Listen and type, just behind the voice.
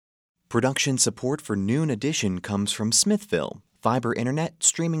Production support for Noon Edition comes from Smithville, fiber internet,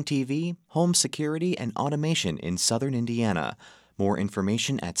 streaming TV, home security, and automation in southern Indiana. More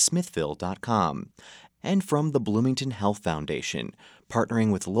information at smithville.com. And from the Bloomington Health Foundation,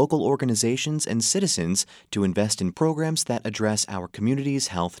 partnering with local organizations and citizens to invest in programs that address our community's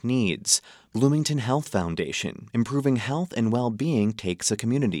health needs. Bloomington Health Foundation, improving health and well-being takes a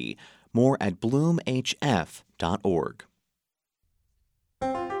community. More at bloomhf.org.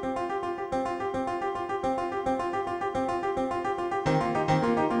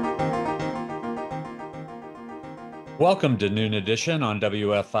 Welcome to Noon Edition on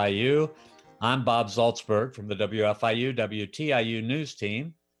WFIU. I'm Bob Zaltzberg from the WFIU WTIU News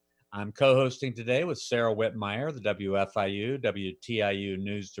Team. I'm co-hosting today with Sarah Whitmire, the WFIU WTIU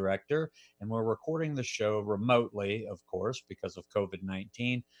News Director, and we're recording the show remotely, of course, because of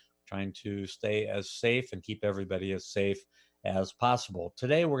COVID-19, trying to stay as safe and keep everybody as safe as possible.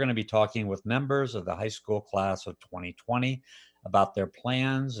 Today, we're going to be talking with members of the high school class of 2020 about their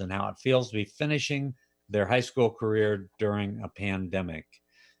plans and how it feels to be finishing their high school career during a pandemic.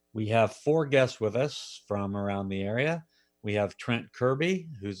 We have four guests with us from around the area. We have Trent Kirby,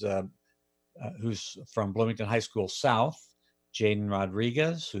 who's from Bloomington High School South, Jaden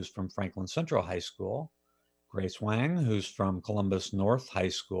Rodriguez, who's from Franklin Central High School, Grace Wang, who's from Columbus North High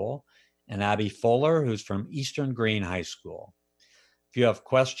School, and Abby Fuller, who's from Eastern Green High School. If you have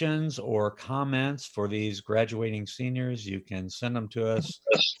questions or comments for these graduating seniors, you can send them to us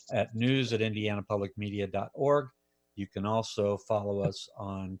at news@indianapublicmedia.org. You can also follow us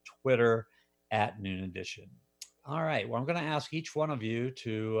on Twitter at Noon Edition. All right, well, I'm going to ask each one of you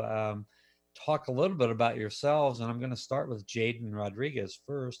to talk a little bit about yourselves, and I'm going to start with Jaden Rodriguez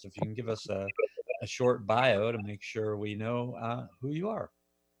first. If you can give us a short bio to make sure we know who you are.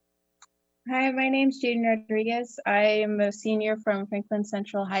 Hi, my name's Jaden Rodriguez. I am a senior from Franklin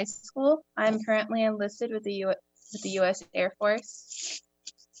Central High School. I'm currently enlisted with the U.S. Air Force.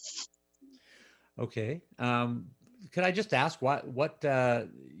 Okay. Could I just ask what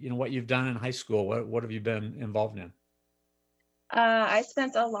you've done in high school? What have you been involved in? I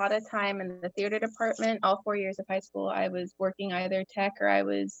spent a lot of time in the theater department. All 4 years of high school, I was working either tech or I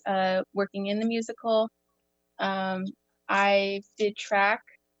was working in the musical. I did track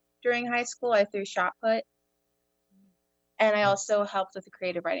during high school. I threw shot put, and I also helped with the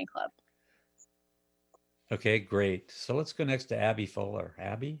creative writing club. Okay, great. So let's go next to Abby Fuller.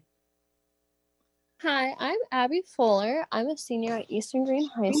 Abby? Hi, I'm Abby Fuller. I'm a senior at Eastern Green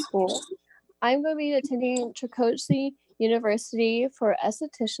High School. I'm going to be attending Tricoci University for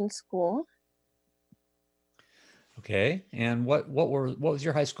esthetician school. Okay, and what was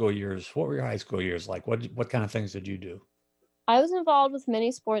your high school years? What were your high school years like? What kind of things did you do? I was involved with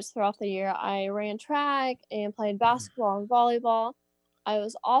many sports throughout the year. I ran track and played basketball and volleyball. I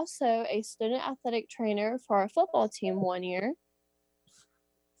was also a student athletic trainer for our football team 1 year.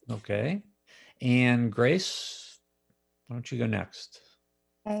 Okay. And Grace, why don't you go next?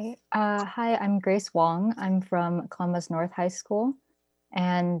 Hey, hi, I'm Grace Wong. I'm from Columbus North High School.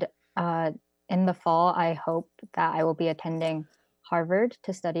 And in the fall, I hope that I will be attending Harvard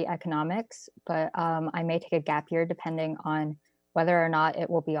to study economics, but I may take a gap year depending on whether or not it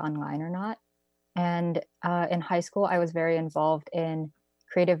will be online or not. And in high school, I was very involved in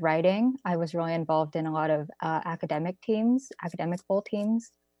creative writing. I was really involved in a lot of academic bowl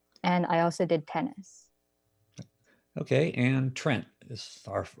teams, and I also did tennis. Okay, and Trent is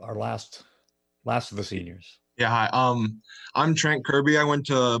our last of the seniors. Yeah, hi. I'm Trent Kirby. I went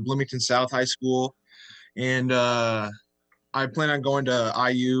to Bloomington South High School, and I plan on going to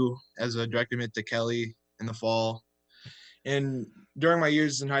IU as a direct admit to Kelly in the fall. And during my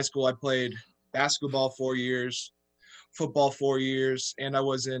years in high school, I played basketball 4 years, football 4 years, and I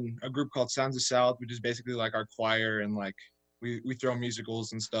was in a group called Sounds of South, which is basically like our choir, and like we throw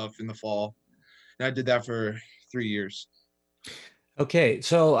musicals and stuff in the fall. And I did that for 3 years. Okay,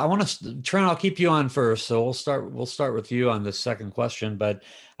 so I want to, Trent, I'll keep you on first. So we'll start with you on the second question. But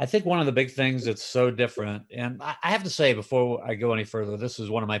I think one of the big things that's so different, and I have to say before I go any further, this is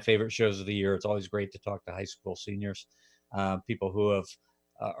one of my favorite shows of the year. It's always great to talk to high school seniors, people who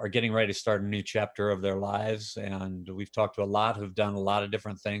are getting ready to start a new chapter of their lives. And we've talked to a lot who've done a lot of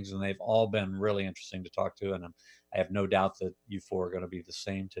different things, and they've all been really interesting to talk to. And I have no doubt that you four are going to be the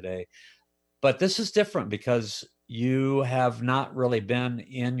same today. But this is different because you have not really been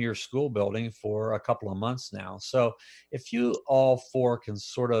in your school building for a couple of months now. So if you all four can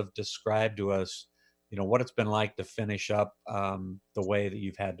sort of describe to us, what it's been like to finish up the way that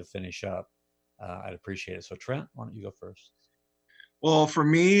you've had to finish up, I'd appreciate it. So Trent, why don't you go first? Well, for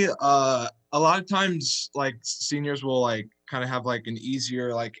me, a lot of times like seniors will like kind of have like an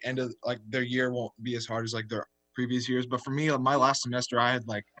easier like end of like their year won't be as hard as like their previous years. But for me, my last semester, I had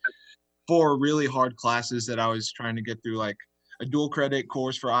like 4 really hard classes that I was trying to get through, like a dual credit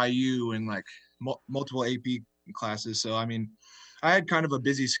course for IU and like multiple AP classes. So I mean, I had kind of a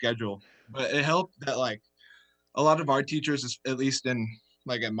busy schedule, but it helped that like a lot of our teachers, at least in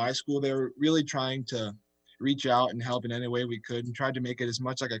like at my school, they were really trying to reach out and help in any way we could and tried to make it as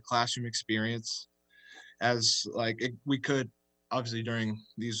much like a classroom experience as like we could, obviously during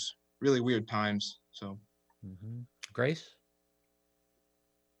these really weird times. So Grace?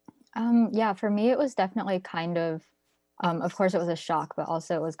 Yeah, for me, it was definitely kind of course, it was a shock, but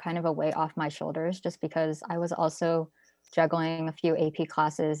also it was kind of a weight off my shoulders just because I was also juggling a few AP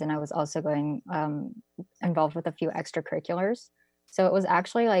classes and I was also going involved with a few extracurriculars. So it was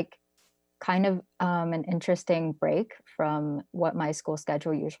actually like kind of an interesting break from what my school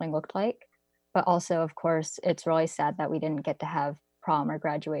schedule usually looked like. But also, of course, it's really sad that we didn't get to have prom or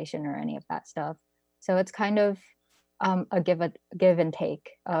graduation or any of that stuff. So it's kind of a give and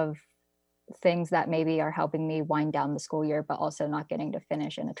take of things that maybe are helping me wind down the school year, but also not getting to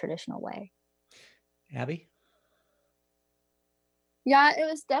finish in a traditional way. Abby? Yeah, it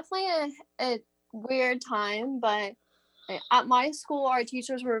was definitely a weird time, but at my school, our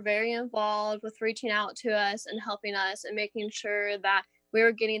teachers were very involved with reaching out to us and helping us and making sure that we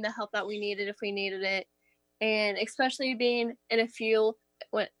were getting the help that we needed if we needed it. And especially being in a few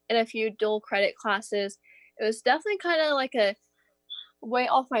dual credit classes, it was definitely kind of like a weight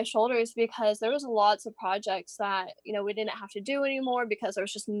off my shoulders because there was lots of projects that we didn't have to do anymore because there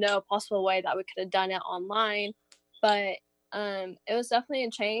was just no possible way that we could have done it online. But it was definitely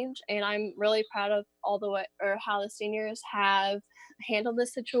a change, and I'm really proud of all the way or how the seniors have handled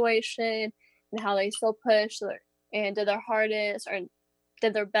this situation and how they still pushed and did their hardest or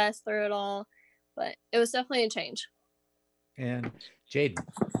did their best through it all. But it was definitely a change. And Jaden?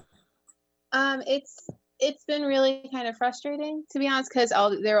 It's been really kind of frustrating, to be honest, because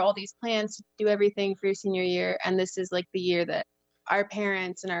there are all these plans to do everything for your senior year, and this is like the year that our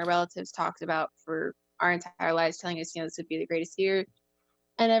parents and our relatives talked about for our entire lives, telling us, this would be the greatest year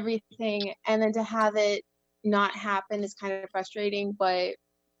and everything. And then to have it not happen is kind of frustrating. But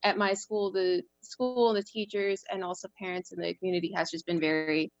at my school, the school and the teachers and also parents in the community has just been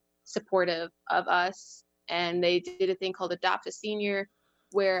very supportive of us. And they did a thing called Adopt a Senior,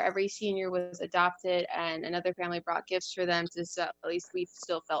 where every senior was adopted and another family brought gifts for them to at least we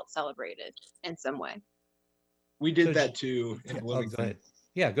still felt celebrated in some way. We did that too in Bloomington. Go ahead.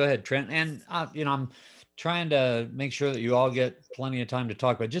 Yeah, go ahead, Trent. And I'm trying to make sure that you all get plenty of time to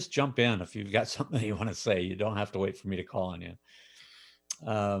talk, but just jump in if you've got something that you want to say. You don't have to wait for me to call on you.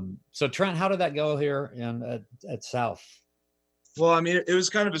 So Trent, how did that go here at South? Well, I mean, it was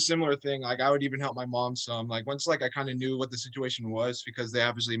kind of a similar thing. Like I would even help my mom some. Like once like I kind of knew what the situation was because they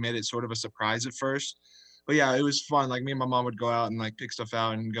obviously made it sort of a surprise at first. But yeah, it was fun. Like me and my mom would go out and like pick stuff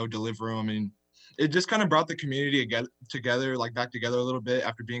out and go deliver them, and it just kind of brought the community together, like back together a little bit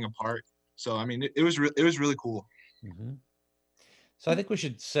after being apart. So I mean, it was really cool. Mm-hmm. So I think we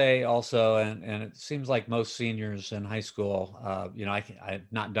should say also, and it seems like most seniors in high school, I've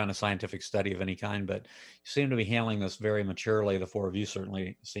not done a scientific study of any kind, but you seem to be handling this very maturely. The four of you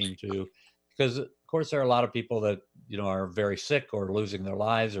certainly seem to, because of course there are a lot of people that are very sick or losing their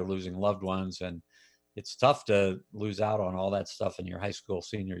lives or losing loved ones, and it's tough to lose out on all that stuff in your high school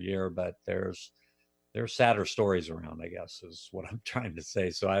senior year. But there's sadder stories around, I guess, is what I'm trying to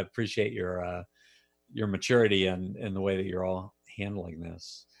say. So I appreciate your maturity and the way that you're all handling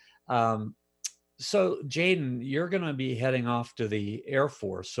this. So Jaden, you're going to be heading off to the Air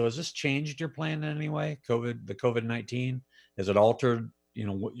Force. So has this changed your plan in any way? The COVID-19, has it altered,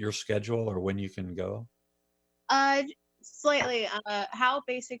 your schedule or when you can go? Slightly. How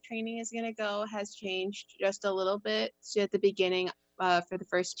basic training is going to go has changed just a little bit. So at the beginning, for the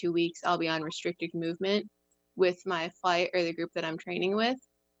first 2 weeks, I'll be on restricted movement with my flight or the group that I'm training with.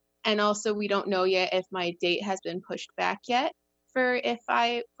 And also, we don't know yet if my date has been pushed back yet for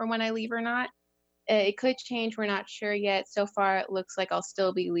when I leave or not. It could change. We're not sure yet. So far, it looks like I'll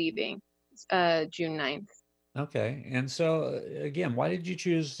still be leaving June 9th. Okay. And so again, why did you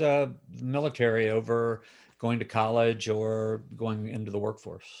choose military over going to college or going into the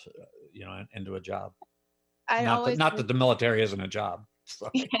workforce, into a job? Not that the military isn't a job.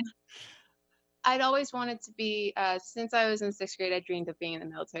 Sorry. I'd always wanted to be, since I was in 6th grade, I dreamed of being in the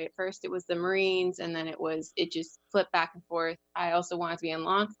military. At first it was the Marines, and then it just flipped back and forth. I also wanted to be in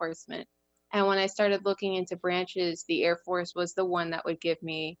law enforcement. And when I started looking into branches, the Air Force was the one that would give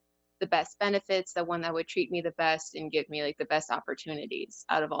me the best benefits, the one that would treat me the best and give me like the best opportunities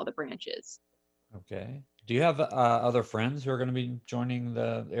out of all the branches. Okay. Do you have other friends who are going to be joining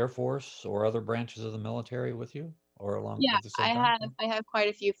the Air Force or other branches of the military with you, or along Yeah, at the same time? I have quite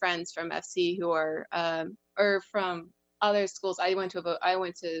a few friends from FC who are or from other schools. I went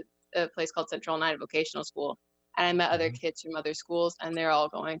to a place called Central United Vocational School, and I met other Mhm. kids from other schools, and they're all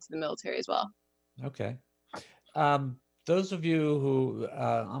going to the military as well. Okay. Those of you who,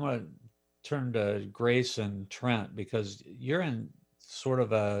 I'm going to turn to Grace and Trent because you're in sort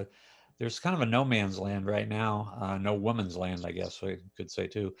of there's kind of a no man's land right now, no woman's land, I guess we could say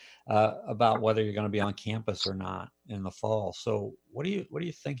too, about whether you're going to be on campus or not in the fall. So what are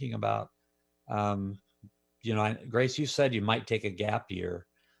you thinking about? Um, Grace, you said you might take a gap year.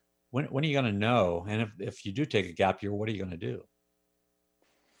 When are you going to know? And if you do take a gap year, what are you going to do?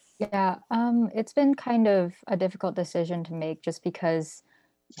 Yeah, it's been kind of a difficult decision to make just because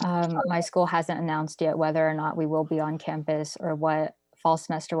my school hasn't announced yet whether or not we will be on campus or what fall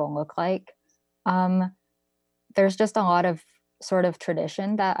semester will look like. Um, there's just a lot of sort of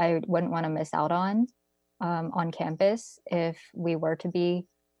tradition that I wouldn't want to miss out on campus. If we were to be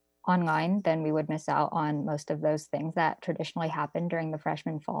online, then we would miss out on most of those things that traditionally happen during the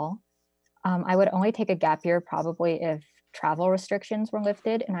freshman fall. I would only take a gap year probably if travel restrictions were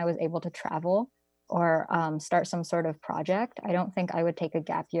lifted and I was able to travel or start some sort of project. I don't think I would take a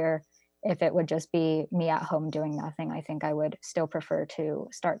gap year if it would just be me at home doing nothing. I think I would still prefer to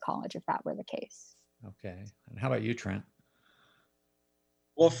start college if that were the case. Okay. And how about you, Trent?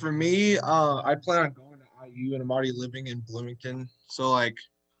 Well, for me, I plan on going to IU, and I'm already living in Bloomington. So like,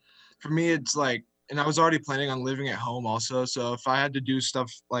 for me, it's like, and I was already planning on living at home also. So if I had to do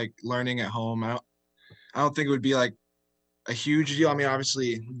stuff like learning at home, I don't think it would be like a huge deal. I mean,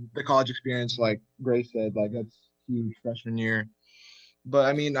 obviously, the college experience, like Grace said, like that's huge freshman year. But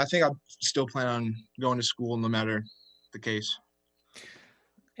I mean, I think I still plan on going to school no matter the case.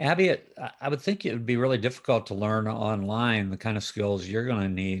 Abby, I would think it would be really difficult to learn online the kind of skills you're going to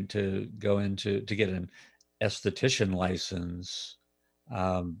need to go into to get an esthetician license.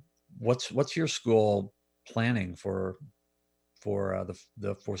 Um, what's your school planning for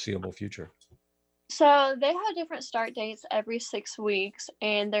the foreseeable future? So they have different start dates every 6 weeks,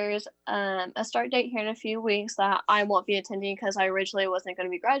 and there's a start date here in a few weeks that I won't be attending because I originally wasn't going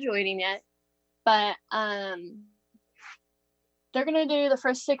to be graduating yet. But they're going to do the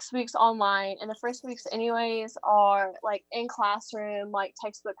first 6 weeks online, and the first weeks anyways are like in classroom, like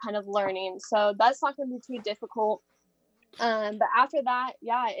textbook kind of learning. So that's not going to be too difficult. But after that,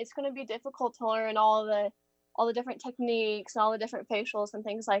 yeah, it's going to be difficult to learn all the different techniques and all the different facials and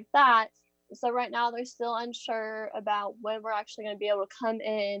things like that. So right now they're still unsure about when we're actually going to be able to come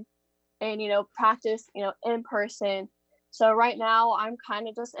in and, practice, in person. So right now I'm kind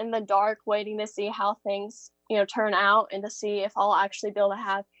of just in the dark waiting to see how things, turn out and to see if I'll actually be able to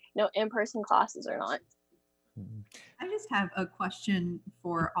have, in-person classes or not. I just have a question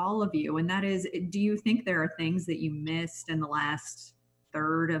for all of you, and that is, do you think there are things that you missed in the last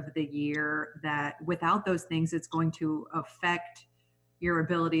third of the year that without those things, it's going to affect your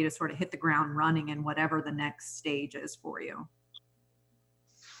ability to sort of hit the ground running in whatever the next stage is for you?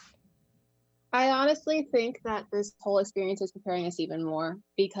 I honestly think that this whole experience is preparing us even more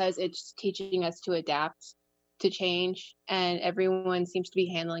because it's teaching us to adapt to change, and everyone seems to be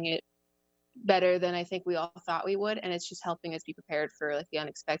handling it better than I think we all thought we would, and it's just helping us be prepared for like the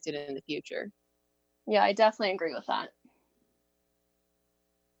unexpected in the future. Yeah, I definitely agree with that.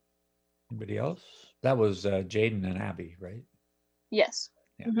 Anybody else? That was Jaden and Abby, right? Yes.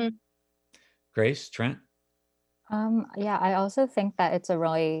 Yeah. Mm-hmm. Grace, Trent? Yeah, I also think that it's a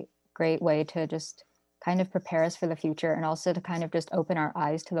really great way to just kind of prepare us for the future and also to kind of just open our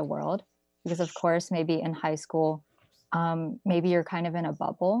eyes to the world. Because of course, maybe in high school, maybe you're kind of in a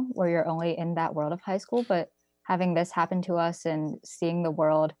bubble where you're only in that world of high school, but having this happen to us and seeing the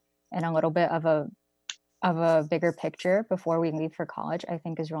world in a little bit of a bigger picture before we leave for college, I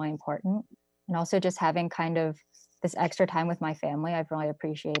think is really important. And also just having kind of this extra time with my family, I've really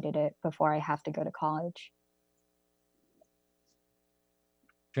appreciated it before I have to go to college.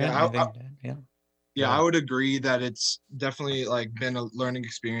 Trent, Yeah, I would agree that it's definitely like been a learning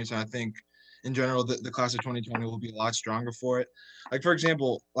experience. And I think in general, the class of 2020 will be a lot stronger for it. Like, for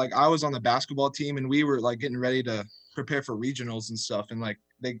example, like I was on the basketball team and we were like getting ready to prepare for regionals and stuff. And like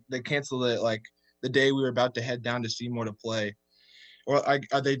they canceled it like the day we were about to head down to Seymour to play. Or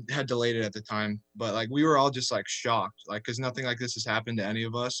they had delayed it at the time. But like we were all just like shocked, like, because nothing like this has happened to any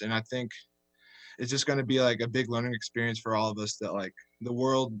of us. And I think it's just going to be like a big learning experience for all of us that like the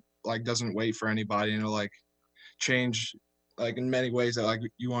world like doesn't wait for anybody and it'll like change like in many ways that like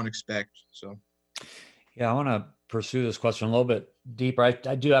you won't expect. So Yeah, I want to pursue this question a little bit deeper. I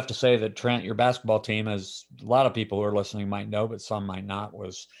do have to say that Trent, your basketball team, as a lot of people who are listening might know, but some might not,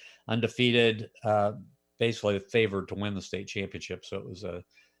 was undefeated, basically favored to win the state championship. So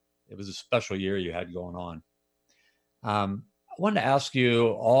it was a special year you had going on. I wanted to ask you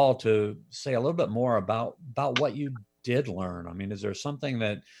all to say a little bit more about what you did learn. I mean, is there something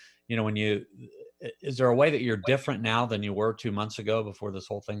that, is there a way that you're different now than you were 2 months ago before this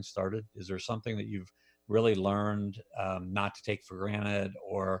whole thing started? Is there something that you've really learned not to take for granted,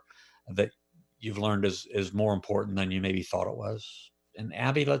 or that you've learned is more important than you maybe thought it was? And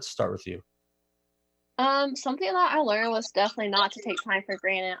Abby, let's start with you. Something that I learned was definitely not to take time for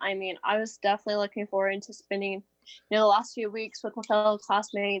granted. I mean, I was definitely looking forward to spending, the last few weeks with my fellow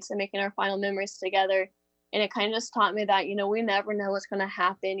classmates and making our final memories together. And it kind of just taught me that, we never know what's going to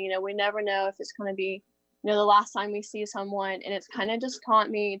happen. We never know if it's going to be, the last time we see someone. And it's kind of just taught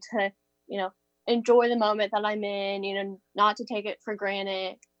me to, enjoy the moment that I'm in, not to take it for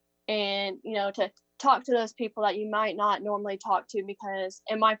granted, and, to talk to those people that you might not normally talk to because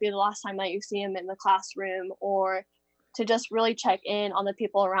it might be the last time that you see them in the classroom, or to just really check in on the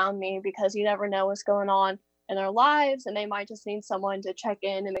people around me because you never know what's going on in their lives, and they might just need someone to check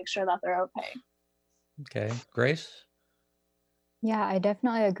in and make sure that they're okay. Okay. Grace? Yeah, I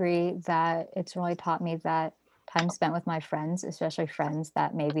definitely agree that it's really taught me that time spent with my friends, especially friends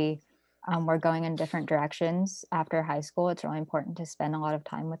that maybe were going in different directions after high school, it's really important to spend a lot of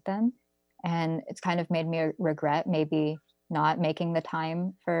time with them. And it's kind of made me regret maybe not making the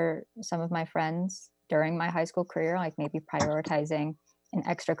time for some of my friends during my high school career, like maybe prioritizing an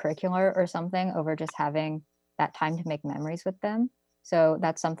extracurricular or something over just having that time to make memories with them. So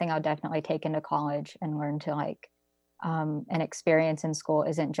that's something I'll definitely take into college and learn to an experience in school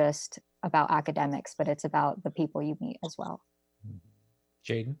isn't just about academics, but it's about the people you meet as well.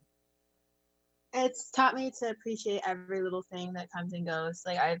 Jaden? It's taught me to appreciate every little thing that comes and goes.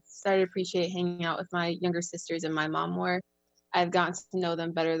 Like, I've started to appreciate hanging out with my younger sisters and my mom more. I've gotten to know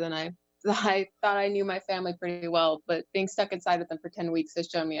them better than I thought I knew my family pretty well, but being stuck inside with them for 10 weeks has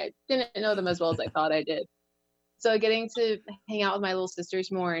shown me I didn't know them as well as I thought I did. So getting to hang out with my little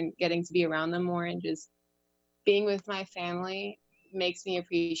sisters more and getting to be around them more and just being with my family makes me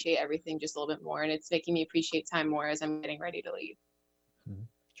appreciate everything just a little bit more. And it's making me appreciate time more as I'm getting ready to leave.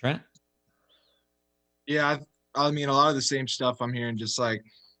 Trent? yeah, I mean a lot of the same stuff I'm hearing. Just like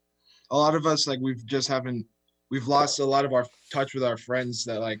a lot of us, like we've lost a lot of our touch with our friends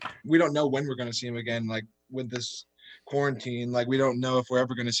that like we don't know when we're going to see them again. Like with this quarantine, like we don't know if we're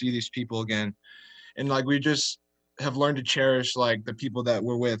ever going to see these people again. And like we just have learned to cherish like the people that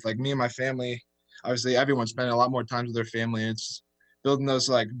we're with. Like me and my family, obviously everyone's spending a lot more time with their family. It's building those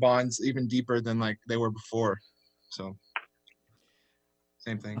like bonds even deeper than like they were before. So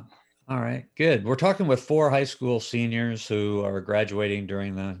same thing. All right, good. We're talking with 4 high school seniors who are graduating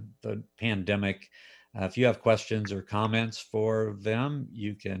during the pandemic. If you have questions or comments for them,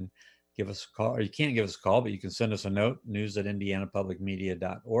 you can give us a call, or you can't give us a call, but you can send us a note,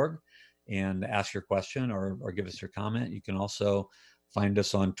 news@indianapublicmedia.org, and ask your question or give us your comment. You can also find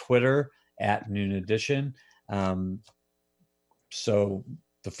us on Twitter @Noon Edition. So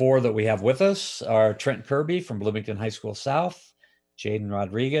the 4 that we have with us are Trent Kirby from Bloomington High School South, Jaden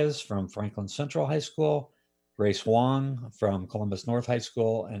Rodriguez from Franklin Central High School, Grace Wong from Columbus North High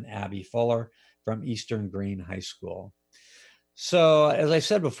School, and Abby Fuller from Eastern Green High School. So as I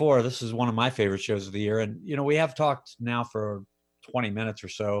said before, this is one of my favorite shows of the year. And, we have talked now for 20 minutes or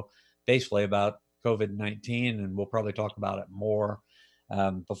so, basically about COVID-19, and we'll probably talk about it more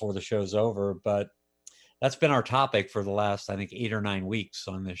before the show's over. But that's been our topic for the last, I think, 8 or 9 weeks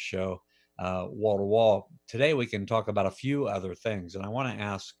on this show, wall to wall. Today, we can talk about a few other things. And I want to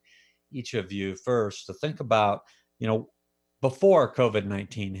ask each of you first to think about, before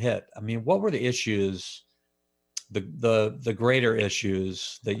COVID-19 hit, I mean, what were the issues, the greater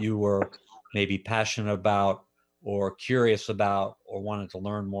issues that you were maybe passionate about or curious about or wanted to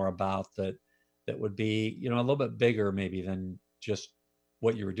learn more about that would be, a little bit bigger maybe than just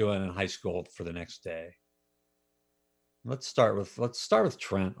what you were doing in high school for the next day? Let's start with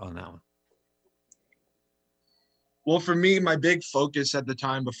Trent on that one. Well, for me, my big focus at the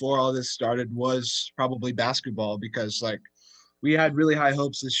time before all this started was probably basketball, because like we had really high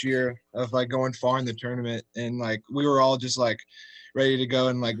hopes this year of like going far in the tournament, and like we were all just like ready to go,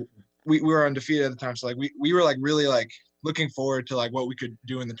 and like we were undefeated at the time, so like we were like really like looking forward to like what we could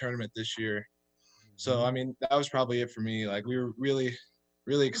do in the tournament this year. So I mean, that was probably it for me. Like we were really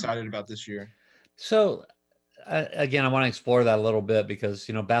excited about this year. So again, I want to explore that a little bit because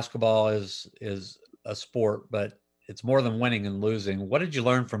basketball is a sport, but it's more than winning and losing. What did you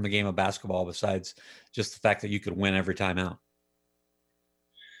learn from the game of basketball besides just the fact that you could win every time out?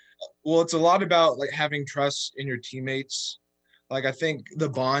 Well, it's a lot about like having trust in your teammates. Like I think the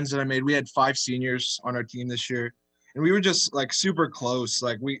bonds that I made, we had 5 seniors on our team this year, and we were just like super close.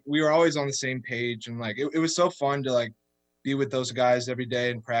 Like we were always on the same page, and like it was so fun to like be with those guys every day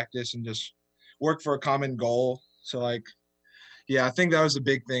and practice and just work for a common goal. So like, yeah, I think that was the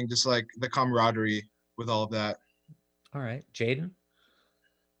big thing, just like the camaraderie with all of that. All right, Jaden.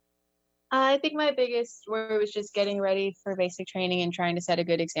 I think my biggest worry was just getting ready for basic training and trying to set a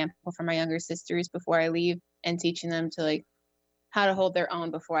good example for my younger sisters before I leave and teaching them to like how to hold their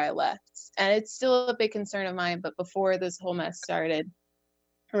own before I left. And it's still a big concern of mine, but before this whole mess started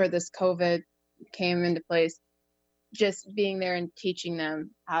or this COVID came into place, just being there and teaching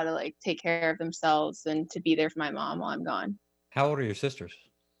them how to like take care of themselves and to be there for my mom while I'm gone. How old are your sisters?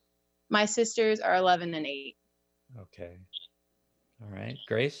 My sisters are 11 and 8. Okay. All right,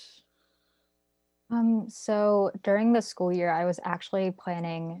 Grace. So during the school year, I was actually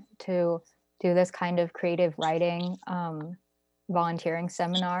planning to do this kind of creative writing volunteering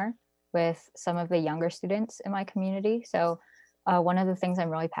seminar with some of the younger students in my community. So one of the things I'm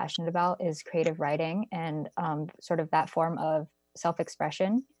really passionate about is creative writing and sort of that form of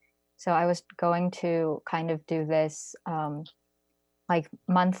self-expression. So I was going to kind of do this like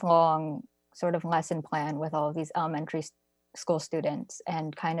month-long sort of lesson plan with all of these elementary school students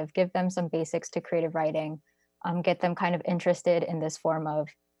and kind of give them some basics to creative writing, get them kind of interested in this form of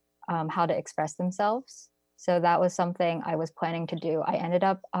how to express themselves. So that was something I was planning to do. I ended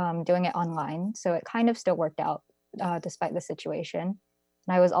up doing it online, so it kind of still worked out despite the situation.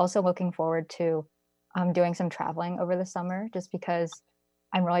 And I was also looking forward to doing some traveling over the summer just because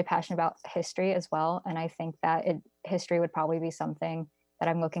I'm really passionate about history as well. And I think that history would probably be something that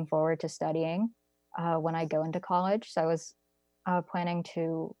I'm looking forward to studying when I go into college. So I was planning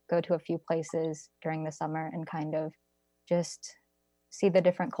to go to a few places during the summer and kind of just see the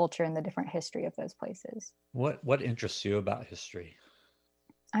different culture and the different history of those places. What interests you about history?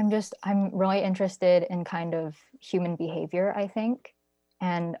 I'm really interested in kind of human behavior, I think,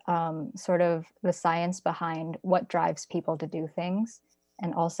 and sort of the science behind what drives people to do things,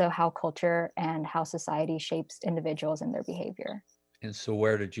 and also how culture and how society shapes individuals and their behavior. And so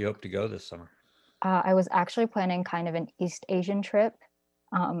where did you hope to go this summer? I was actually planning kind of an East Asian trip.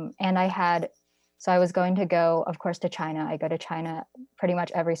 And I was going to go, of course, to China. I go to China pretty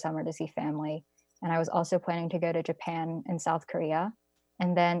much every summer to see family. And I was also planning to go to Japan and South Korea.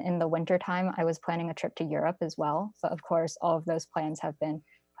 And then in the wintertime, I was planning a trip to Europe as well. But of course, all of those plans have been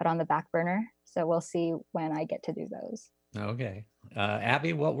put on the back burner. So we'll see when I get to do those. Okay.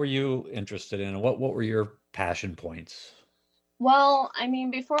 Abby, what were you interested in? What were your passion points? Well, I mean,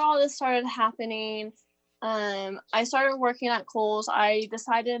 before all this started happening, I started working at Kohl's. I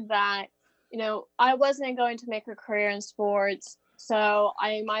decided that, I wasn't going to make a career in sports, so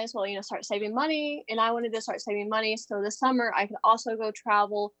I might as well, start saving money. And I wanted to start saving money so this summer I could also go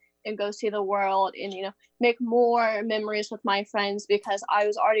travel and go see the world and, make more memories with my friends, because I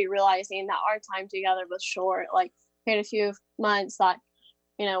was already realizing that our time together was short. Like in a few months that,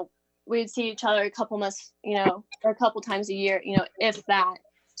 we'd see each other a couple months, or a couple times a year, if that.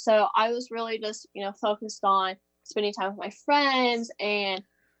 So I was really just, focused on spending time with my friends and,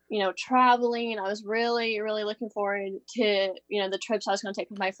 traveling. I was really, really looking forward to, the trips I was going to take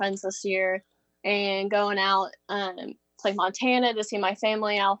with my friends this year and going out to like Montana to see my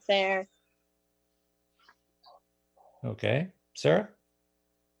family out there. Okay. Sarah?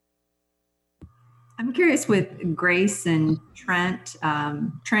 I'm curious with Grace and Trent.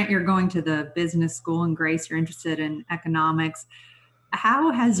 Trent, you're going to the business school, and Grace, you're interested in economics.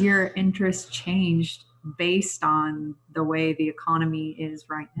 How has your interest changed based on the way the economy is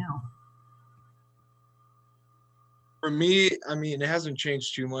right now? For me, I mean, it hasn't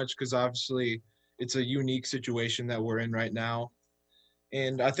changed too much because obviously it's a unique situation that we're in right now.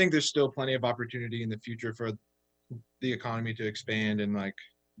 And I think there's still plenty of opportunity in the future for the economy to expand and like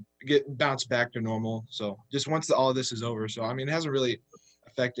get bounce back to normal. So just once all of this is over. So I mean, it hasn't really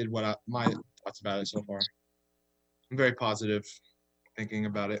affected my thoughts about it so far. I'm very positive thinking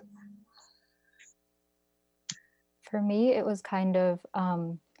about it. For me, it was kind of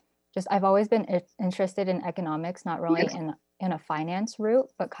just I've always been interested in economics, not really in a finance route,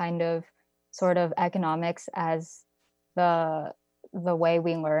 but kind of sort of economics as the way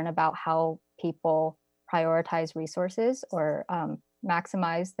we learn about how people prioritize resources or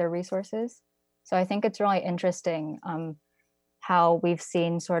maximize their resources. So I think it's really interesting how we've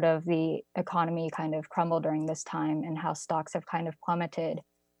seen sort of the economy kind of crumble during this time and how stocks have kind of plummeted,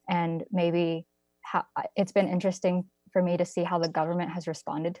 and maybe it's been interesting for me to see how the government has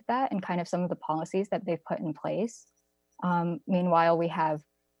responded to that and kind of some of the policies that they've put in place. Meanwhile, we have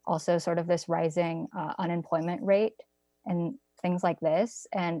also sort of this rising unemployment rate and things like this.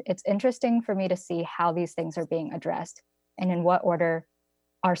 And it's interesting for me to see how these things are being addressed and in what order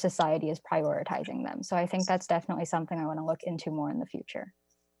our society is prioritizing them. So I think that's definitely something I want to look into more in the future.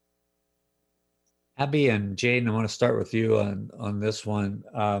 Abby and Jaden, I want to start with you on this one.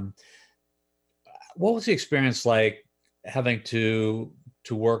 What was the experience like having to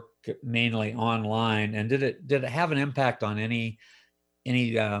work mainly online, and did it have an impact on any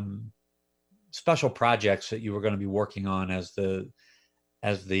special projects that you were going to be working on as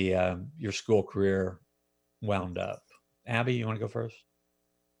your school career wound up? Abby, you want to go first?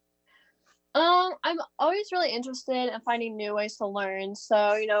 I'm always really interested in finding new ways to learn.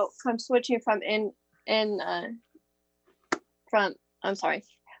 So, from switching from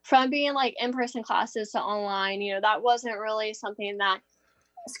being like in-person classes to online, that wasn't really something that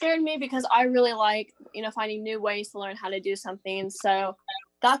scared me because I really like, finding new ways to learn how to do something. So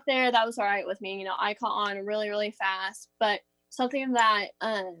that was all right with me. I caught on really, really fast, but something that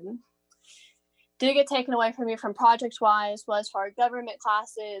did get taken away from me from project wise was for our government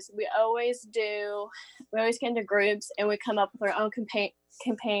classes. We always get into groups and we come up with our own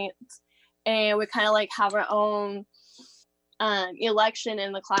campaigns, and we kind of like have our own election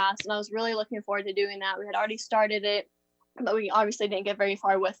in the class. And I was really looking forward to doing that. We had already started it, but we obviously didn't get very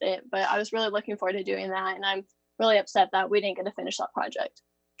far with it. But I was really looking forward to doing that, and I'm really upset that we didn't get to finish that project.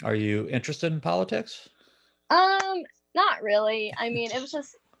 Are you interested in politics? Not really. I mean, it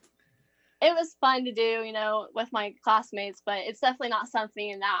was fun to do, with my classmates, but it's definitely not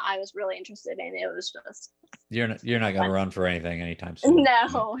something that I was really interested in. It was just you're not going to run for anything anytime soon.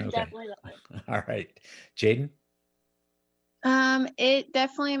 No, okay. Definitely not. All right, Jaden. It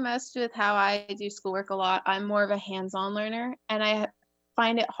definitely messed with how I do schoolwork a lot. I'm more of a hands-on learner, and I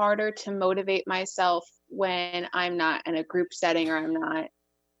find it harder to motivate myself when I'm not in a group setting or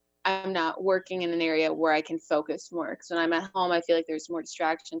I'm not working in an area where I can focus more. Because when I'm at home, I feel like there's more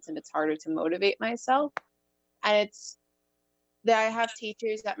distractions and it's harder to motivate myself. And it's that I have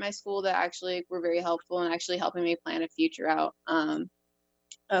teachers at my school that actually were very helpful and actually helping me plan a future out.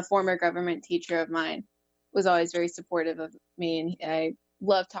 A former government teacher of mine was always very supportive of me, and I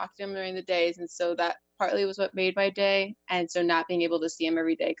love talking to him during the days. And so that partly was what made my day. And so not being able to see him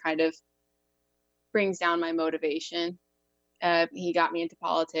every day kind of brings down my motivation. He got me into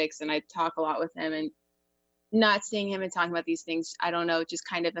politics, and I talk a lot with him, and not seeing him and talking about these things, I don't know, just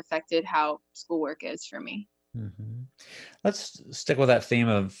kind of affected how schoolwork is for me. Mm-hmm. Let's stick with that theme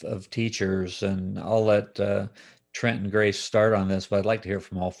of teachers, and I'll let Trent and Grace start on this, but I'd like to hear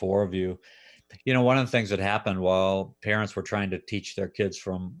from all four of you. One of the things that happened while parents were trying to teach their kids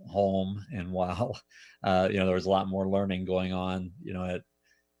from home, and while there was a lot more learning going on,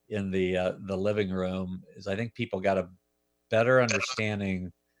 in the living room, is I think people got a better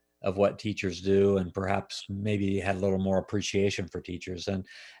understanding of what teachers do, and perhaps maybe had a little more appreciation for teachers. And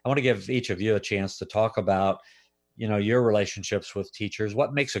I want to give each of you a chance to talk about, your relationships with teachers.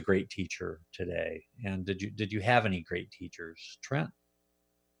 What makes a great teacher today? And did you have any great teachers? Trent?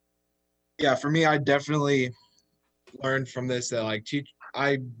 Yeah, for me, I definitely learned from this that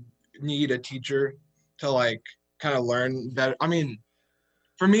I need a teacher to kind of learn better. I mean,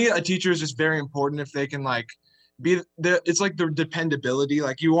 for me, a teacher is just very important if they can it's like the dependability.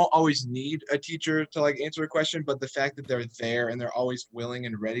 You won't always need a teacher to answer a question, but the fact that they're there and they're always willing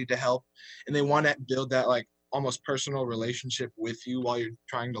and ready to help, and they want to build that almost personal relationship with you while you're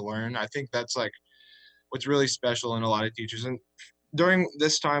trying to learn. I think that's what's really special in a lot of teachers. And during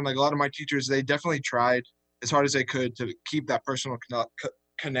this time, a lot of my teachers, they definitely tried as hard as they could to keep that personal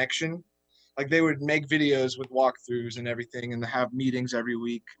connection. They would make videos with walkthroughs and everything, and have meetings every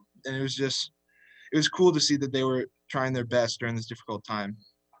week. And it was cool to see that they were trying their best during this difficult time.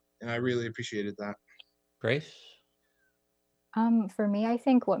 And I really appreciated that. Grace? For me, I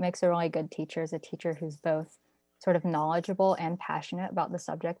think what makes a really good teacher is a teacher who's both sort of knowledgeable and passionate about the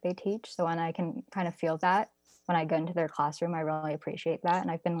subject they teach. So when I can kind of feel that when I go into their classroom, I really appreciate that. And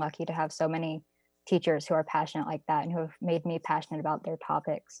I've been lucky to have so many teachers who are passionate like that and who have made me passionate about their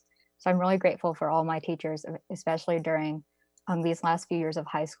topics. So I'm really grateful for all my teachers, especially during these last few years of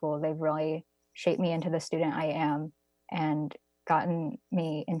high school. They've really shaped me into the student I am and gotten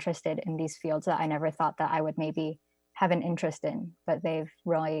me interested in these fields that I never thought that I would maybe have an interest in, but they've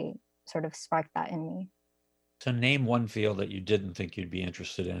really sort of sparked that in me. So name one field that you didn't think you'd be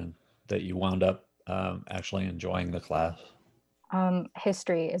interested in that you wound up actually enjoying the class.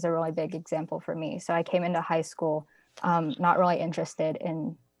 History is a really big example for me. So I came into high school not really interested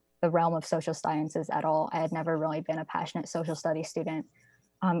in the realm of social sciences at all. I had never really been a passionate social studies student,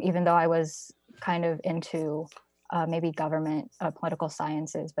 even though I was kind of into maybe government, political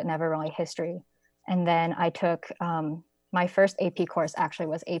sciences, but never really history. And then I took my first AP course actually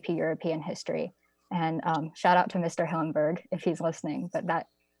was AP European History. And shout out to Mr. Hillenberg if he's listening, but that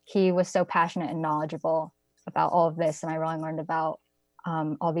he was so passionate and knowledgeable about all of this. And I really learned about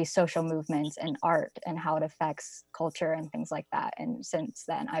all these social movements and art and how it affects culture and things like that. And since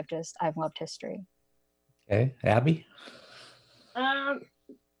then, I've loved history. Okay, Abby?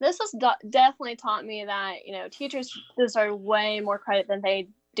 This has definitely taught me that, teachers deserve way more credit than they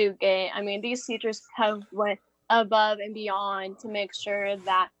do get. I mean, these teachers have went above and beyond to make sure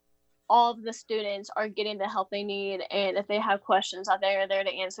that all of the students are getting the help they need. And if they have questions, that they are there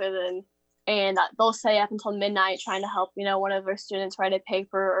to answer them. And they'll stay up until midnight trying to help, one of their students write a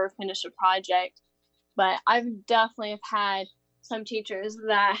paper or finish a project. But I've definitely had some teachers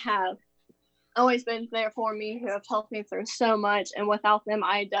that have always been there for me, who have helped me through so much. And without them,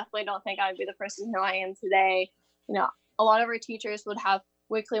 I definitely don't think I would be the person who I am today. A lot of our teachers would have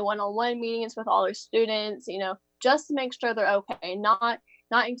weekly one-on-one meetings with all their students, just to make sure they're okay. Not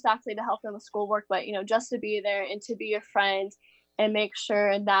exactly to help them with schoolwork, but, just to be there and to be your friend and make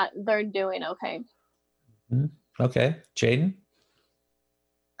sure that they're doing okay. Okay. Jaden?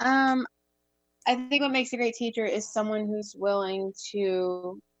 I think what makes a great teacher is someone who's willing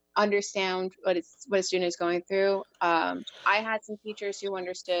to understand what a student is going through. I had some teachers who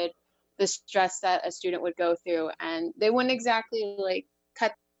understood the stress that a student would go through, and they wouldn't exactly like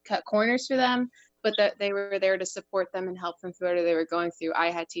cut corners for them, but that they were there to support them and help them through whatever they were going through. I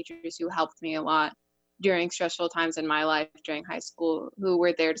had teachers who helped me a lot during stressful times in my life during high school, who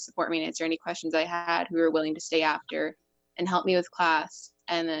were there to support me and answer any questions I had, who were willing to stay after and help me with class,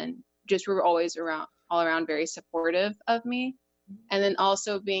 and then just were always all around very supportive of me. And then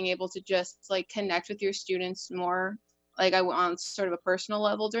also being able to just like connect with your students more, like on sort of a personal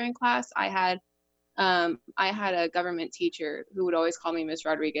level during class. I had a government teacher who would always call me Miss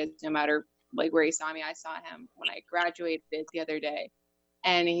Rodriguez, no matter like where he saw me. I saw him when I graduated the other day,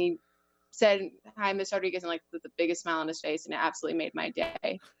 and he said, "Hi, Miss Rodriguez," and like with the biggest smile on his face, and it absolutely made my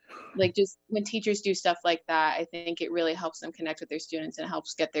day. Like, just when teachers do stuff like that, I think it really helps them connect with their students and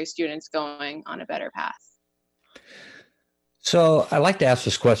helps get their students going on a better path. So I like to ask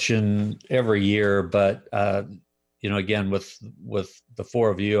this question every year, but again, with the four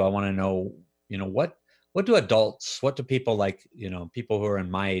of you, I want to know, what do adults, what do people like, people who are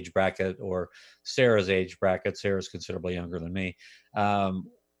in my age bracket or Sarah's age bracket? Sarah's considerably younger than me.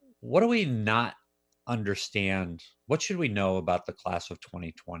 What do we not understand? What should we know about the class of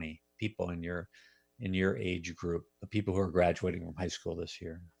 2020? People in your age group, the people who are graduating from high school this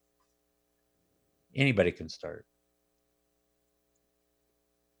year. Anybody can start.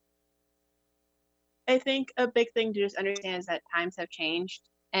 I think a big thing to just understand is that times have changed,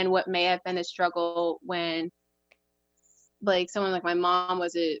 and what may have been a struggle when like someone like my mom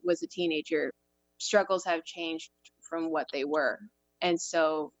was a teenager, struggles have changed from what they were. And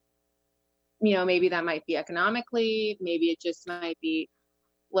so, maybe that might be economically, maybe it just might be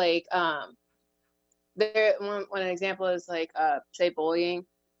like there one example is like say bullying.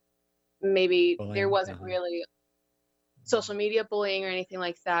 Maybe there wasn't really social media bullying or anything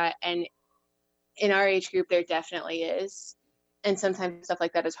like that, and in our age group there definitely is, and sometimes stuff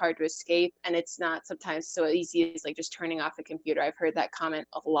like that is hard to escape, and it's not sometimes so easy as like just turning off the computer. I've heard that comment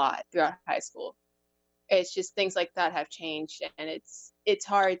a lot throughout high school. It's just things like that have changed, and it's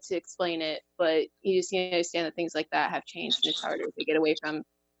hard to explain it, but you just need to understand that things like that have changed, and it's harder to get away from,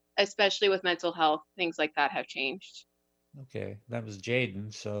 especially with mental health. Things like that have changed. Okay, that was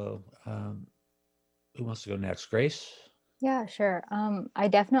Jaden. So who wants to go next? Grace? Yeah, sure. I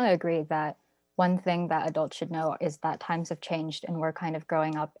definitely agree that one thing that adults should know is that times have changed, and we're kind of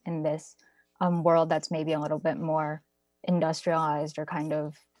growing up in this world that's maybe a little bit more industrialized, or kind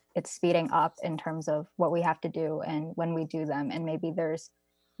of it's speeding up in terms of what we have to do and when we do them. And maybe there's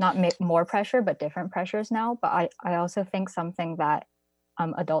not more pressure, but different pressures now. But I also think something that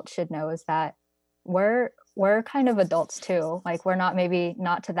adults should know is that we're kind of adults too. Like, we're not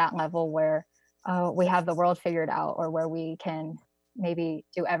to that level where we have the world figured out, or where we can maybe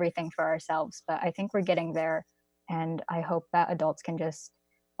do everything for ourselves. But I think we're getting there, and I hope that adults can just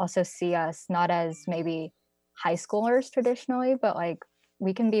also see us not as maybe high schoolers traditionally, but like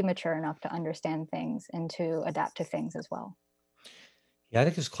we can be mature enough to understand things and to adapt to things as well. Yeah, I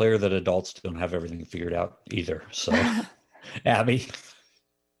think it's clear that adults don't have everything figured out either. So, Abby?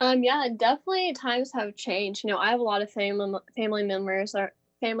 Yeah, definitely times have changed. I have a lot of family members that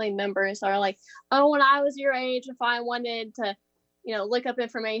are like, oh, when I was your age, if I wanted to look up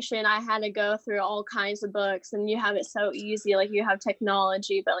information. I had to go through all kinds of books, and you have it so easy. Like, you have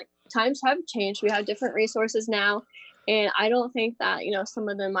technology, but like times have changed. We have different resources now, and I don't think that some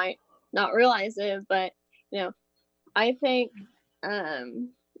of them might not realize it, but I think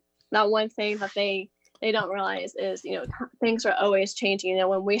that one thing that they don't realize is things are always changing.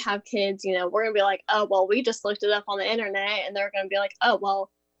 When we have kids, we're gonna be like, oh well, we just looked it up on the internet, and they're gonna be like, oh well,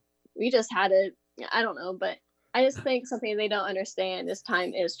 we just had it. I don't know, but I just think something they don't understand is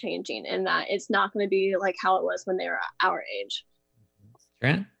time is changing, and that it's not going to be like how it was when they were our age.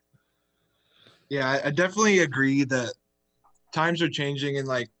 Trent? Yeah, I definitely agree that times are changing, and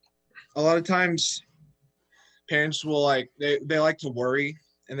like a lot of times parents will like they like to worry,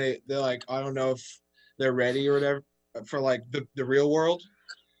 and they're like, I don't know if they're ready or whatever for like the real world.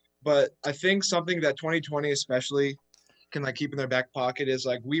 But I think something that 2020 especially can like keep in their back pocket is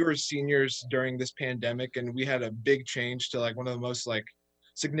like, we were seniors during this pandemic, and we had a big change to like one of the most like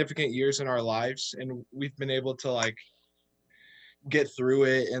significant years in our lives, and we've been able to like get through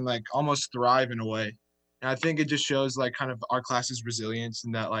it and like almost thrive in a way. And I think it just shows like kind of our class's resilience,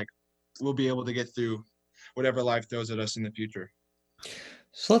 and that like we'll be able to get through whatever life throws at us in the future.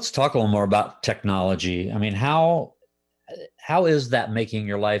 So let's talk a little more about technology. I mean, how is that making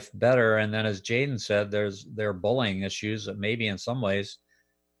your life better? And then, as Jaden said, there are bullying issues that maybe in some ways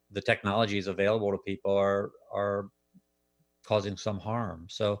the technologies available to people are causing some harm.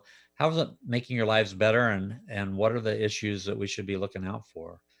 So how is it making your lives better, and what are the issues that we should be looking out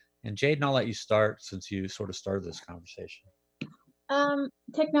for? And Jaden, I'll let you start since you sort of started this conversation.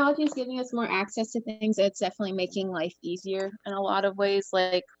 Technology is giving us more access to things. It's definitely making life easier in a lot of ways.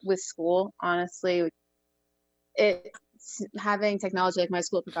 Like with school, honestly, it's having technology, like my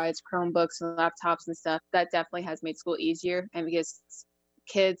school provides Chromebooks and laptops and stuff, that definitely has made school easier. And because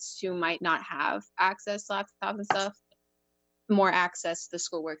kids who might not have access to laptops and stuff, more access to the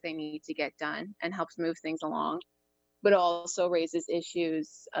schoolwork they need to get done, and helps move things along. But it also raises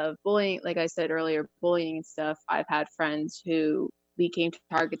issues of bullying. Like I said earlier, bullying and stuff. I've had friends who became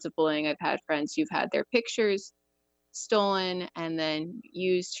targets of bullying. I've had friends who've had their pictures stolen and then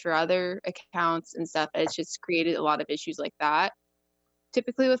used for other accounts and stuff. It's just created a lot of issues like that.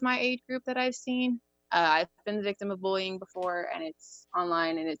 Typically with my age group that I've seen, I've been the victim of bullying before, and it's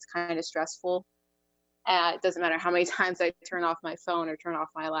online and it's kind of stressful. It doesn't matter how many times I turn off my phone or turn off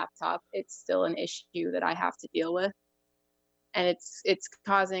my laptop, it's still an issue that I have to deal with. And it's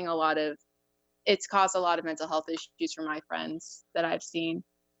caused a lot of mental health issues for my friends that I've seen.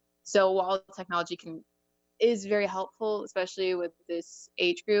 So while technology is very helpful, especially with this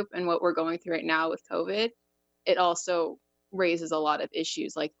age group and what we're going through right now with COVID, it also raises a lot of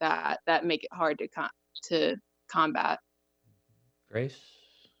issues like that make it hard to combat. Grace?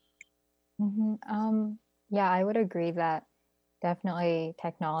 Yeah, I would agree that definitely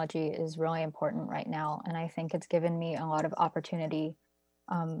technology is really important right now. And I think it's given me a lot of opportunity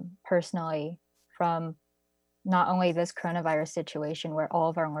personally, from not only this coronavirus situation where all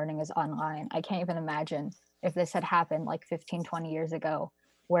of our learning is online. I can't even imagine if this had happened like 15, 20 years ago,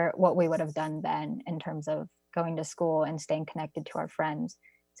 what we would have done then in terms of going to school and staying connected to our friends.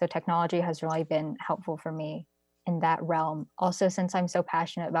 So technology has really been helpful for me in that realm. Also, since I'm so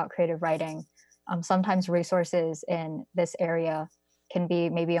passionate about creative writing, sometimes resources in this area can be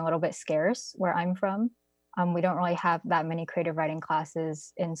maybe a little bit scarce where I'm from. We don't really have that many creative writing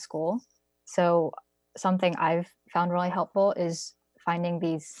classes in school. So something I've found really helpful is finding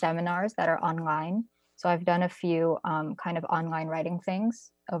these seminars that are online. So I've done a few kind of online writing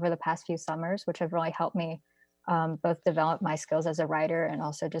things over the past few summers, which have really helped me both develop my skills as a writer and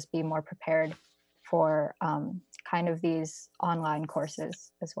also just be more prepared for kind of these online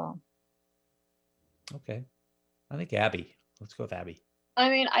courses as well. Okay. I think Abby. Let's go with Abby. I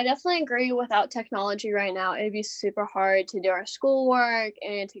mean, I definitely agree. Without technology right now, it'd be super hard to do our schoolwork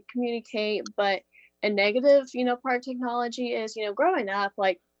and to communicate. But a negative, part of technology is, growing up,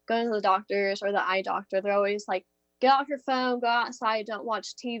 like going to the doctors or the eye doctor, they're always like, get off your phone, go outside, don't watch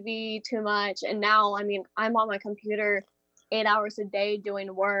TV too much. And now, I mean, I'm on my computer 8 hours a day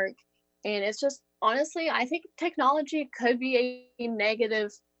doing work. And it's just, honestly, I think technology could be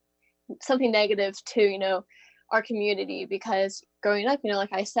something negative to, our community, because growing up,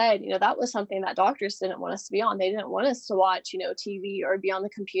 like I said, that was something that doctors didn't want us to be on. They didn't want us to watch, TV or be on the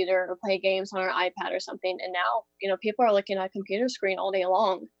computer or play games on our iPad or something. And now, people are looking at a computer screen all day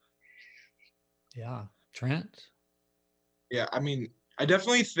long. Yeah. Trent? Yeah, I mean, I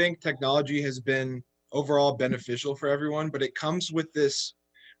definitely think technology has been overall beneficial for everyone, but it comes with this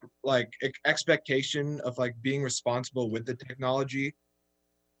like expectation of like being responsible with the technology.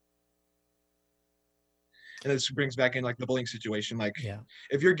 And this brings back in like the bullying situation. Like Yeah.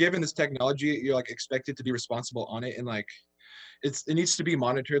 if you're given this technology, you're like expected to be responsible on it, and like it needs to be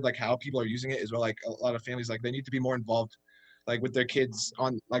monitored, like how people are using it as well. Like a lot of families, like they need to be more involved like with their kids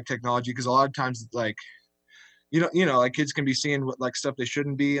on like technology, because a lot of times like like kids can be seeing what like stuff they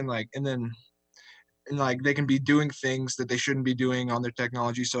shouldn't be, and like and like they can be doing things that they shouldn't be doing on their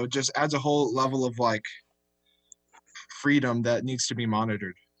technology. So it just adds a whole level of like freedom that needs to be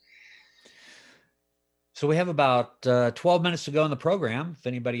monitored. So we have about 12 minutes to go in the program. If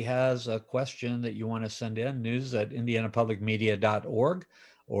anybody has a question that you want to send in, news@indianapublicmedia.org,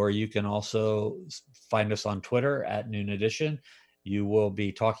 or you can also find us on Twitter @Noon Edition. You will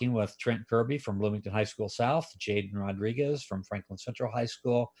be talking with Trent Kirby from Bloomington High School South, Jaden Rodriguez from Franklin Central High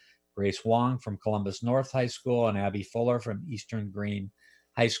School, Grace Wong from Columbus North High School, and Abby Fuller from Eastern Green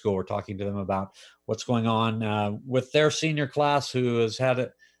High School. We're talking to them about what's going on with their senior class, who has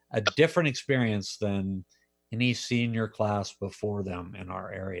had a different experience than any senior class before them in our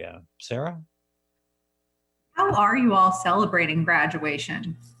area. Sarah? How are you all celebrating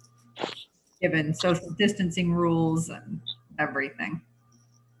graduation, given social distancing rules and everything?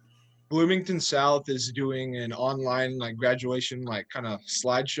 Bloomington South is doing an online like graduation like kind of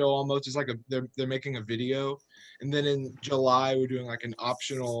slideshow almost. It's like they're making a video, and then in July we're doing like an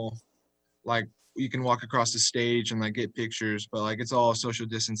optional like you can walk across the stage and like get pictures, but like it's all social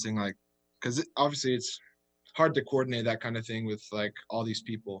distancing, like because obviously it's hard to coordinate that kind of thing with like all these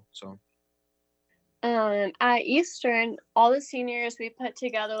people. So At Eastern, all the seniors, we put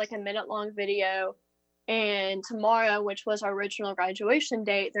together like a minute-long video, and tomorrow, which was our original graduation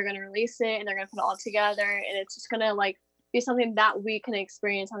date, they're going to release it and they're going to put it all together, and it's just going to like be something that we can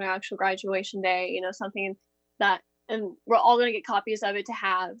experience on our actual graduation day, something that, and we're all going to get copies of it to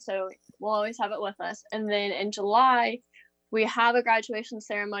have, so we'll always have it with us. And then in July, we have a graduation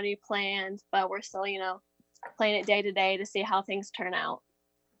ceremony planned, but we're still, playing it day to day to see how things turn out.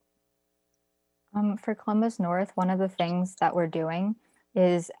 For Columbus North, one of the things that we're doing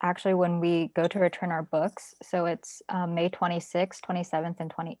is actually when we go to return our books. So it's May 26th, 27th,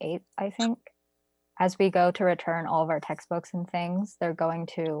 and 28th, I think. As we go to return all of our textbooks and things, they're going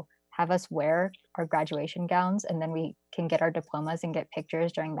to have us wear our graduation gowns, and then we can get our diplomas and get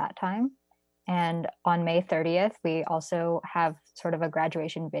pictures during that time. And on May 30th, we also have sort of a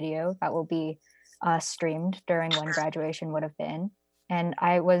graduation video that will be streamed during when graduation would have been. And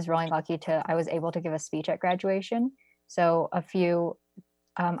I was really lucky I was able to give a speech at graduation. So I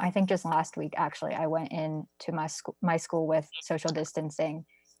think just last week, actually, I went into my school with social distancing,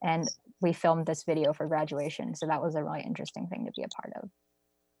 and we filmed this video for graduation. So that was a really interesting thing to be a part of.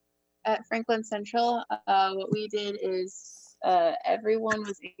 At Franklin Central, what we did is everyone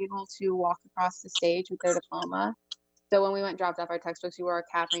was able to walk across the stage with their diploma. So when we dropped off our textbooks, we wore our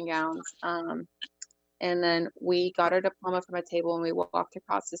cap and gowns. And then we got our diploma from a table and we walked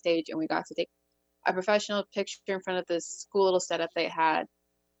across the stage, and we got to take a professional picture in front of this cool little setup they had.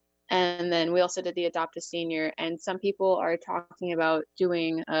 And then we also did the Adopt a Senior, and some people are talking about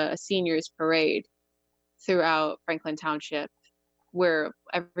doing a seniors parade throughout Franklin Township, where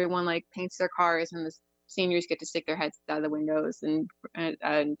everyone like paints their cars and the seniors get to stick their heads out of the windows and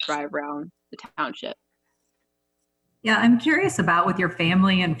drive around the township. Yeah, I'm curious about with your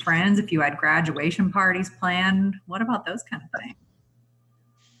family and friends, if you had graduation parties planned. What about those kind of things?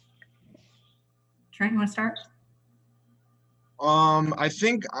 Trent, you want to start? I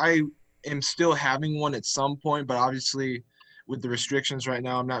think I am still having one at some point, but obviously with the restrictions right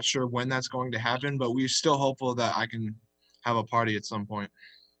now, I'm not sure when that's going to happen, but we're still hopeful that I can have a party at some point.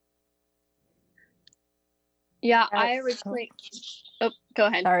 Yeah, I originally, go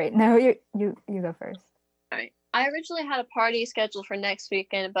ahead. Sorry, no, you go first. All right. I originally had a party scheduled for next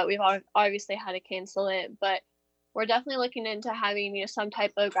weekend, but we've obviously had to cancel it. But we're definitely looking into having, some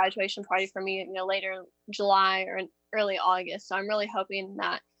type of graduation party for me, later in July or in early August. So I'm really hoping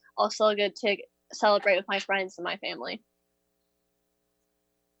that I'll still get to celebrate with my friends and my family.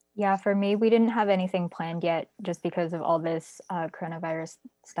 Yeah, for me, we didn't have anything planned yet just because of all this coronavirus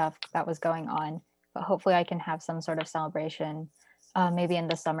stuff that was going on. But hopefully I can have some sort of celebration maybe in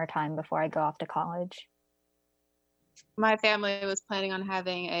the summertime before I go off to college. My family was planning on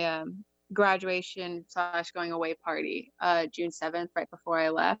having a graduation / going away party June 7th, right before I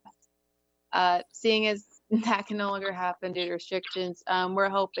left. Seeing as that can no longer happen due to restrictions, we're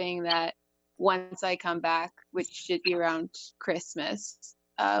hoping that once I come back, which should be around Christmas,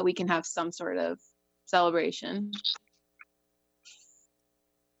 we can have some sort of celebration.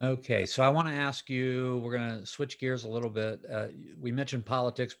 Okay, so I want to ask you, we're going to switch gears a little bit. We mentioned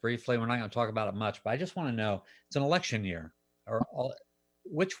politics briefly. We're not going to talk about it much, but I just want to know, it's an election year.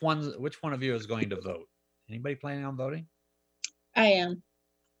 Which one of you is going to vote Anybody planning on voting? I am.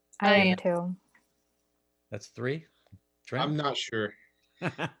 I I am am. too. That's 3. Trent? I'm not sure.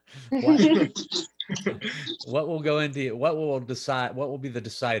 what, what will go into what will decide? What will be the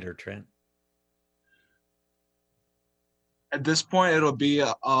decider, Trent? At this point, it'll be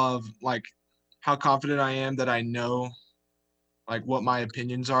of like how confident I am that I know like what my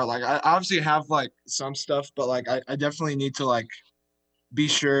opinions are. Like I obviously have like some stuff, but like I definitely need to like be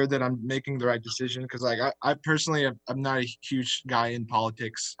sure that I'm making the right decision because like I personally I'm not a huge guy in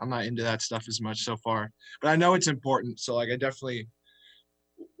politics. I'm not into that stuff as much so far, but I know it's important. So like I definitely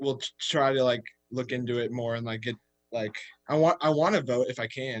will try to like look into it more and like get like I want to vote if I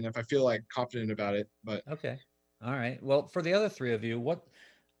can, if I feel like confident about it. But Okay. All right. Well, for the other 3 of you,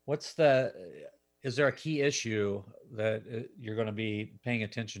 what's is there a key issue that you're going to be paying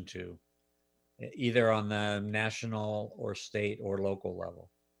attention to, either on the national or state or local level?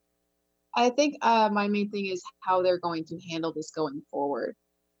 I think my main thing is how they're going to handle this going forward.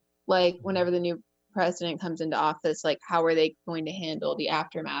 Like whenever the new president comes into office, like how are they going to handle the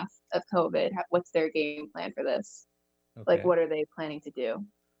aftermath of COVID? What's their game plan for this? Like Okay. what are they planning to do?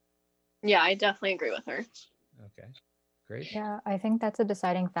 Yeah, I definitely agree with her. Okay. Great. Yeah, I think that's a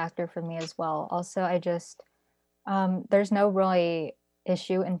deciding factor for me as well. Also, there's no really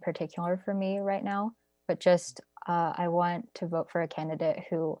issue in particular for me right now, but just I want to vote for a candidate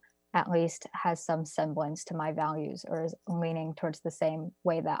who at least has some semblance to my values or is leaning towards the same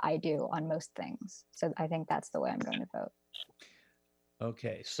way that I do on most things. So I think that's the way I'm going to vote.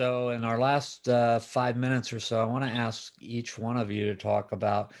 Okay. So in our last 5 minutes or so, I want to ask each one of you to talk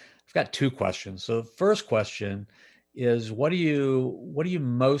about. I've got 2 questions. So the first question is, what are you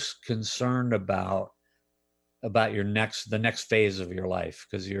most concerned about the next phase of your life?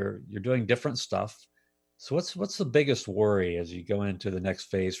 Because you're doing different stuff. So what's the biggest worry as you go into the next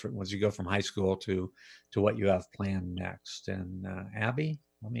phase once you go from high school to what you have planned next? And Abby,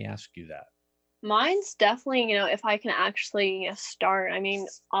 let me ask you that. Mine's definitely, if I can actually start, I mean,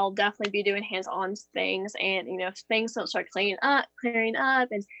 I'll definitely be doing hands-on things, and if things don't start clearing up,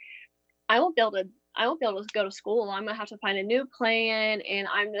 and I won't be able to go to school. I'm gonna have to find a new plan, and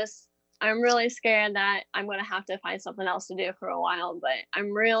I'm really scared that I'm gonna have to find something else to do for a while. But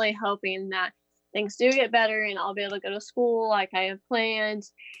I'm really hoping that things do get better and I'll be able to go to school like I have planned,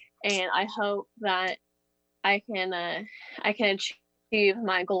 and I hope that I can achieve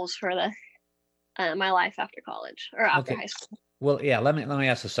my goals for my life after college or after Okay. high school. Well, yeah. Let me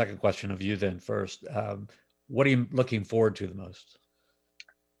ask the second question of you then first. What are you looking forward to the most?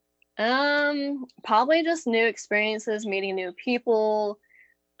 Probably just new experiences, meeting new people.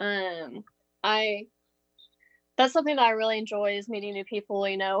 I That's something that I really enjoy, is meeting new people,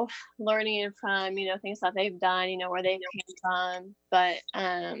 learning from, things that they've done, where they came from. But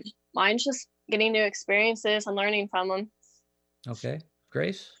mine's just getting new experiences and learning from them. Okay.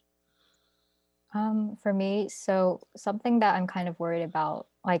 Grace? For me, so something that I'm kind of worried about,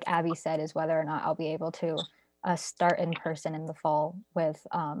 like Abby said, is whether or not I'll be able to start in person in the fall with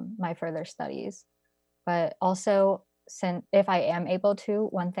my further studies. But also, if I am able to,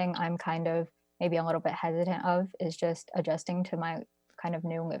 one thing I'm kind of maybe a little bit hesitant of is just adjusting to my kind of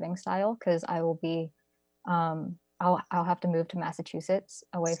new living style, because I will be, I'll have to move to Massachusetts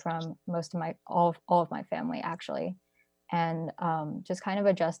away from most of all of my family actually, and just kind of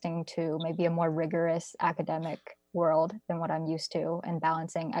adjusting to maybe a more rigorous academic world than what I'm used to, and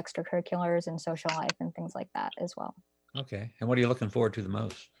balancing extracurriculars and social life and things like that as well. Okay. And what are you looking forward to the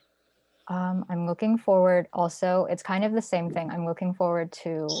most? I'm looking forward also, it's kind of the same thing. I'm looking forward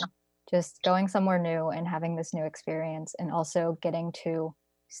to just going somewhere new and having this new experience, and also getting to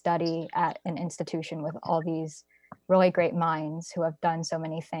study at an institution with all these really great minds who have done so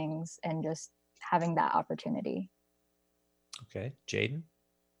many things, and just having that opportunity. Okay. Jaden?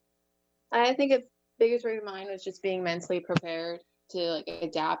 I think the biggest worry of mine was just being mentally prepared to like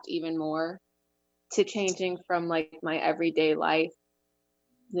adapt even more to changing from like my everyday life,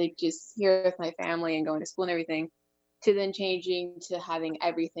 like just here with my family and going to school and everything, to then changing to having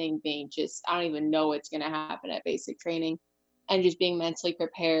everything being just, I don't even know what's going to happen at basic training, and just being mentally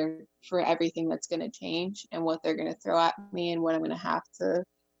prepared for everything that's going to change and what they're going to throw at me and what I'm going to have to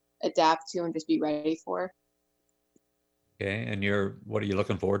adapt to and just be ready for. Okay. And what are you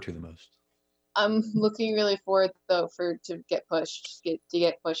looking forward to the most? I'm looking really forward though to get pushed to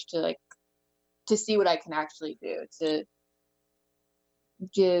like to see what I can actually do, to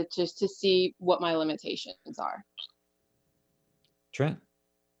see what my limitations are. Trent?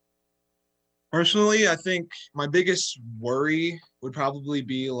 personally, I think my biggest worry would probably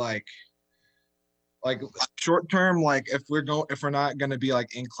be like short term, like if we're not going to be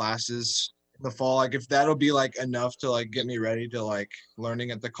like in classes the fall, like if that'll be like enough to like get me ready to like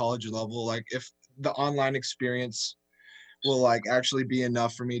learning at the college level, like if the online experience will like actually be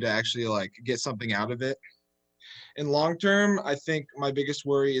enough for me to actually like get something out of it. In long term, I think my biggest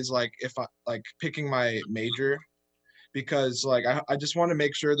worry is like if I like picking my major, because like I just want to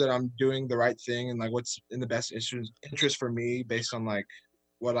make sure that I'm doing the right thing and like what's in the best interest for me based on like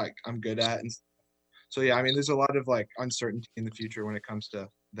what I'm good at. And so yeah, I mean there's a lot of like uncertainty in the future when it comes to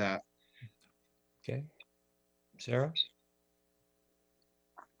that. Okay. Sarah?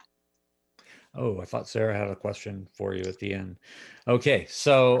 Oh, I thought Sarah had a question for you at the end. Okay,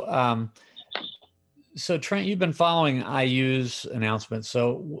 so so Trent, you've been following IU's announcements.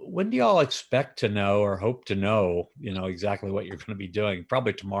 So when do y'all expect to know or hope to know, exactly what you're going to be doing?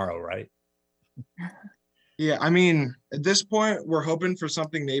 Probably tomorrow, right? Yeah, I mean, at this point, we're hoping for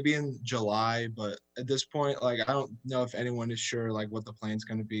something maybe in July, but at this point, like, I don't know if anyone is sure, like, what the plan's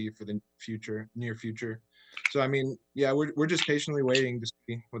going to be for the near future. So, I mean, yeah, we're just patiently waiting to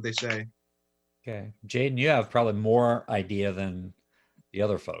see what they say. Okay. Jaden, you have probably more idea than the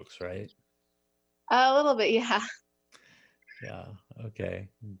other folks, right? A little bit, yeah. Yeah. Okay.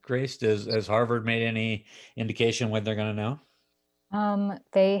 Grace, has Harvard made any indication when they're going to know?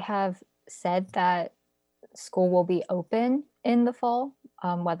 They have said that school will be open in the fall.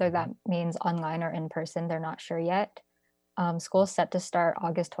 Whether that means online or in person, they're not sure yet. School's set to start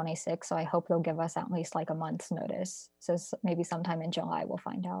August 26th, so I hope they'll give us at least like a month's notice. So maybe sometime in July we'll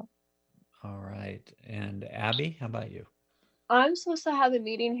find out. All right. And Abby, how about you? I'm supposed to have a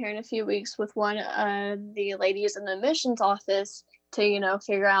meeting here in a few weeks with one of the ladies in the admissions office to,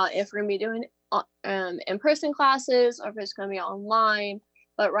 figure out if we're going to be doing in-person classes or if it's going to be online.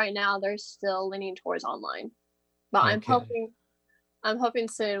 But right now they're still leaning towards online. But Okay. I'm hoping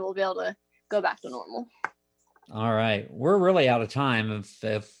soon we'll be able to go back to normal. All right. We're really out of time.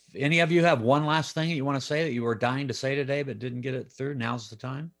 If any of you have one last thing that you want to say that you were dying to say today but didn't get it through, now's the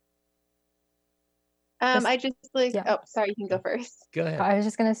time. I just like, yeah. Oh, sorry, you can go first. Go ahead. I was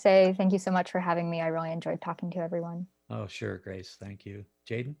just going to say thank you so much for having me. I really enjoyed talking to everyone. Oh, sure, Grace. Thank you.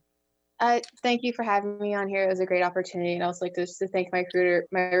 Jaden? Thank you for having me on here. It was a great opportunity. And I also like to thank my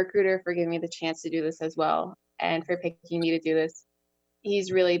recruiter for giving me the chance to do this as well and for picking me to do this.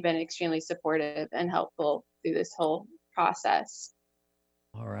 He's really been extremely supportive and helpful through this whole process.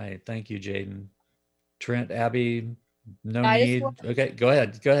 All right. Thank you, Jaden. Trent, Abby, no I need. Okay, go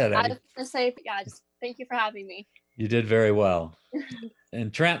ahead. Go ahead, I Abby. was going to say, just thank you for having me. You did very well.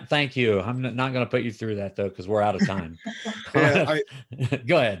 And Trent, thank you. I'm not going to put you through that, though, because we're out of time. Yeah,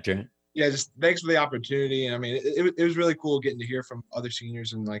 Go ahead, Trent. Yeah, just thanks for the opportunity. And I mean, it was really cool getting to hear from other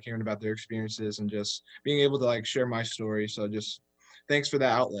seniors and like hearing about their experiences and just being able to like share my story. So just thanks for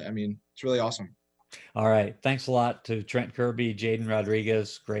that outlet. I mean, it's really awesome. All right. Thanks a lot to Trent Kirby, Jaden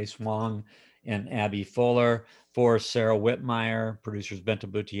Rodriguez, Grace Wong, and Abby Fuller. For Sarah Whitmire, producers Benta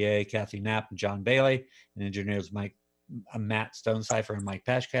Boutier, Kathy Knapp, and John Bailey, and engineers Matt Stonecipher and Mike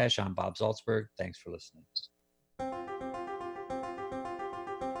Pashkash. I'm Bob Salzberg. Thanks for listening.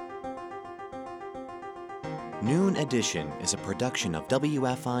 Noon Edition is a production of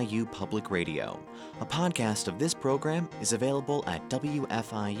WFIU Public Radio. A podcast of this program is available at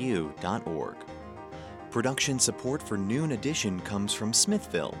WFIU.org. Production support for Noon Edition comes from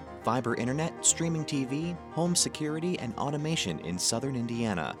Smithville, fiber internet, streaming TV, home security, and automation in southern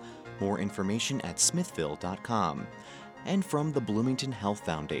Indiana. More information at smithville.com. And from the Bloomington Health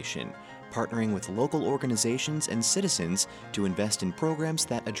Foundation, partnering with local organizations and citizens to invest in programs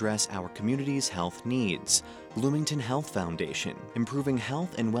that address our community's health needs. Bloomington Health Foundation, improving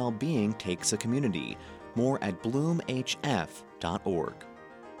health and well-being takes a community. More at bloomhf.org.